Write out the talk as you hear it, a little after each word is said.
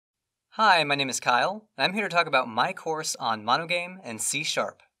Hi, my name is Kyle, and I'm here to talk about my course on MonoGame and C#.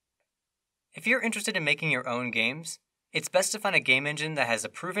 If you're interested in making your own games, it's best to find a game engine that has a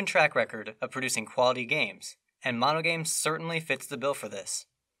proven track record of producing quality games, and MonoGame certainly fits the bill for this.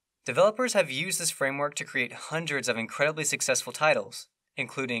 Developers have used this framework to create hundreds of incredibly successful titles,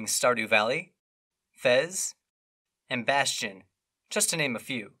 including Stardew Valley, Fez, and Bastion, just to name a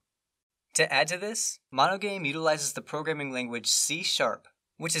few. To add to this, MonoGame utilizes the programming language C#,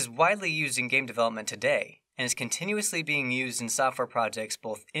 which is widely used in game development today and is continuously being used in software projects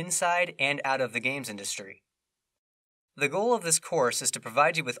both inside and out of the games industry. The goal of this course is to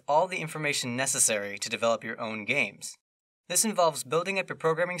provide you with all the information necessary to develop your own games. This involves building up your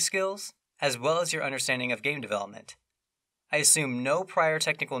programming skills as well as your understanding of game development. I assume no prior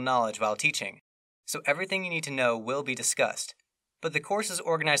technical knowledge while teaching, so everything you need to know will be discussed, but the course is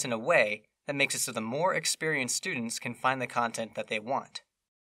organized in a way that makes it so the more experienced students can find the content that they want.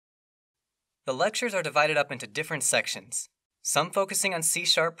 The lectures are divided up into different sections, some focusing on C#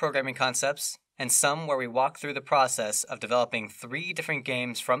 programming concepts, and some where we walk through the process of developing 3 different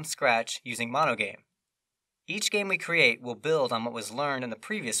games from scratch using MonoGame. Each game we create will build on what was learned in the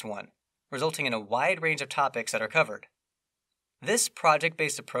previous one, resulting in a wide range of topics that are covered. This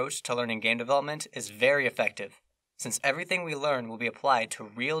project-based approach to learning game development is very effective, since everything we learn will be applied to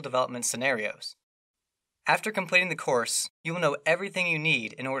real development scenarios. After completing the course, you will know everything you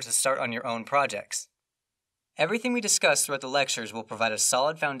need in order to start on your own projects. Everything we discuss throughout the lectures will provide a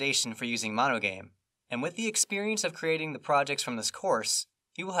solid foundation for using MonoGame, and with the experience of creating the projects from this course,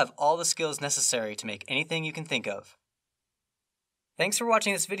 you will have all the skills necessary to make anything you can think of. Thanks for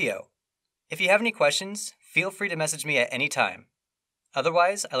watching this video. If you have any questions, feel free to message me at any time.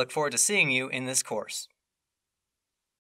 Otherwise, I look forward to seeing you in this course.